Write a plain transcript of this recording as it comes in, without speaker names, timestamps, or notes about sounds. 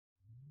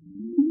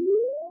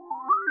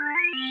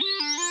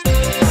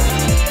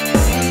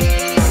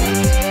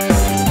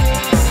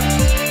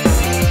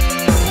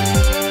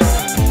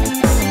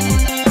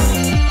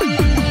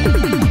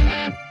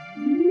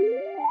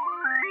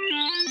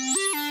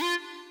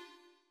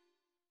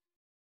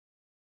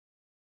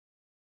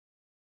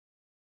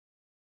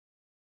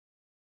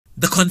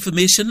The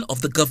confirmation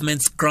of the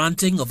government's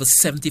granting of a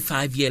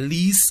 75-year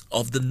lease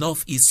of the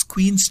Northeast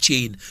Queens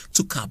chain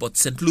to CABOT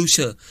Saint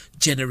Lucia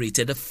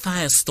generated a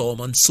firestorm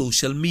on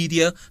social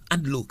media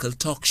and local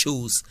talk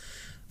shows.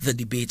 The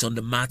debate on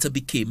the matter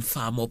became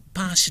far more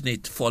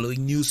passionate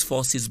following News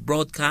Force's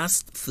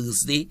broadcast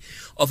Thursday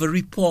of a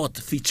report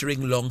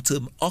featuring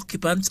long-term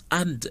occupant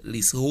and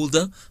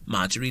leaseholder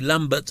Marjorie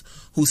Lambert,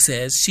 who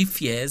says she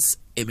fears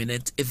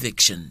imminent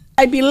eviction.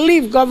 I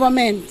believe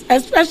government,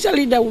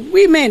 especially the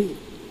women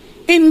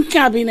in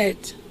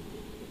cabinet,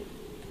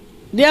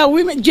 they are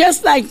women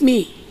just like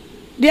me.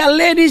 They are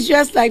ladies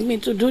just like me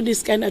to do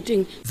this kind of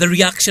thing. The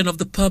reaction of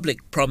the public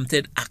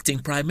prompted Acting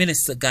Prime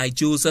Minister Guy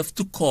Joseph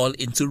to call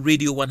into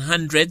Radio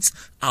 100's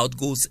Out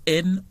Goes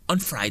In on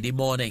Friday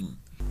morning.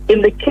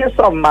 In the case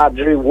of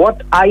Marjorie,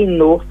 what I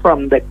know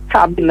from the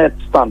cabinet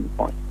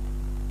standpoint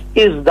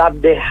is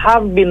that there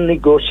have been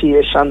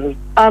negotiations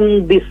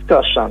and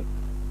discussion,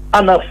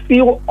 and a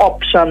few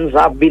options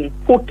have been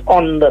put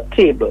on the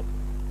table.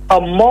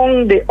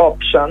 Among the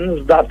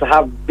options that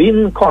have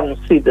been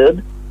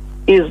considered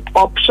is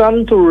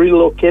option to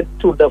relocate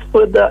to the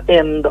further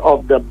end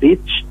of the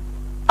beach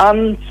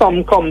and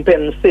some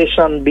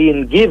compensation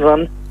being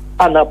given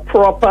and a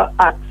proper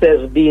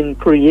access being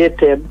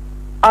created,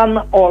 and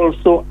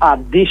also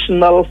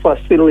additional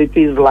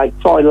facilities like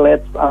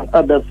toilets and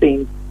other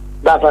things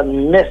that are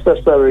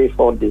necessary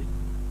for this.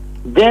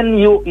 Then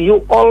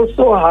you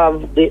also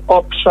have the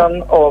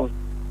option of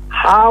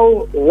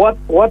what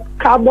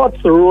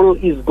CABOT's role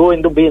is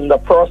going to be in the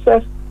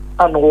process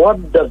and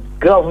what the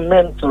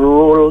government's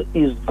role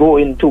is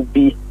going to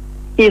be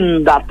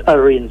in that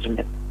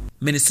arrangement.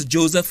 Minister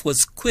Joseph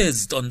was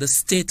quizzed on the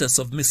status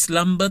of Miss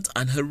Lambert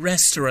and her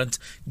restaurant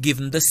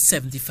given the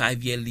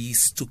 75-year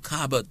lease to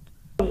CABOT.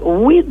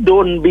 We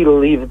don't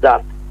believe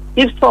that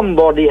if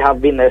somebody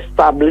has been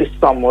established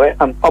somewhere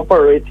and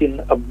operating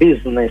a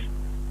business,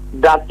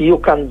 that you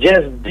can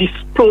just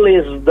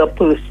displace the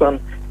person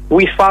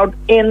without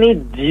any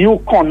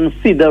due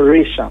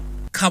consideration.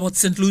 CABOT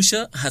Saint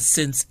Lucia has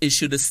since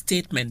issued a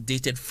statement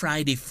dated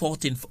Friday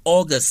 14th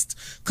August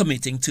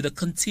committing to the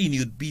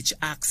continued beach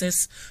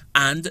access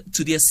and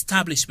to the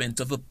establishment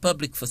of a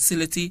public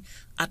facility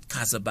at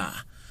Cas En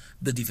Bas.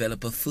 The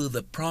developer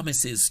further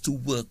promises to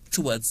work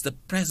towards the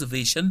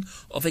preservation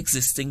of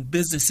existing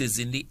businesses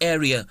in the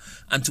area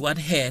and to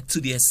adhere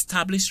to the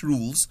established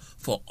rules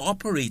for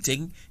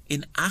operating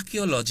in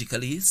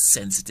archaeologically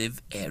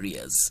sensitive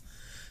areas.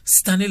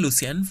 Stanley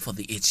Lucian for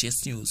the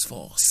HCS News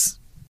Force.